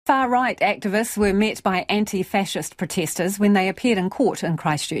Far-right activists were met by anti-fascist protesters when they appeared in court in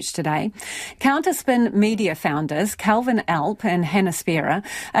Christchurch today. Counterspin Media founders Calvin Alp and Hannah Spera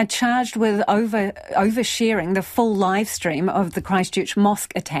are charged with oversharing the full live stream of the Christchurch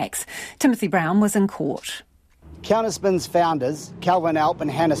mosque attacks. Timothy Brown was in court. Counterspin's founders, Calvin Alp and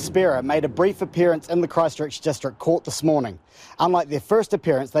Hannah Spera, made a brief appearance in the Christchurch District Court this morning. Unlike their first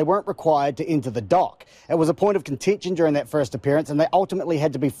appearance, they weren't required to enter the dock. It was a point of contention during that first appearance, and they ultimately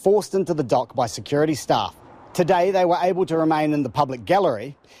had to be forced into the dock by security staff. Today, they were able to remain in the public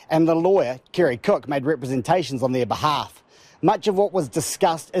gallery, and the lawyer, Kerry Cook, made representations on their behalf. Much of what was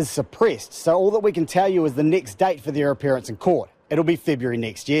discussed is suppressed, so all that we can tell you is the next date for their appearance in court. It'll be February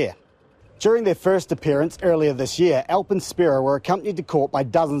next year. During their first appearance earlier this year, Alp and Spera were accompanied to court by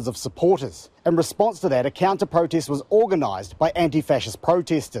dozens of supporters. In response to that, a counter-protest was organised by anti-fascist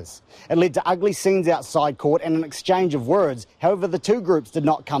protesters. It led to ugly scenes outside court and an exchange of words. However, the two groups did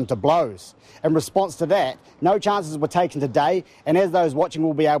not come to blows. In response to that, no chances were taken today, and as those watching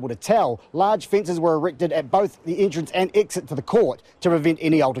will be able to tell, large fences were erected at both the entrance and exit to the court to prevent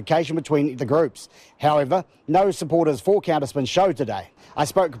any altercation between the groups. However, no supporters for Counterspin showed today. I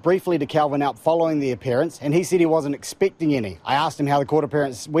spoke briefly to Calvin Alp following the appearance, and he said he wasn't expecting any. I asked him how the court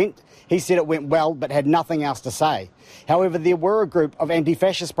appearance went. He said it went well, but had nothing else to say. However, there were a group of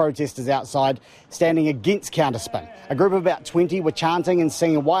anti-fascist protesters outside standing against Counterspin. A group of about 20 were chanting and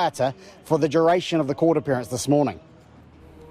singing Waiata for the duration of the court appearance this morning.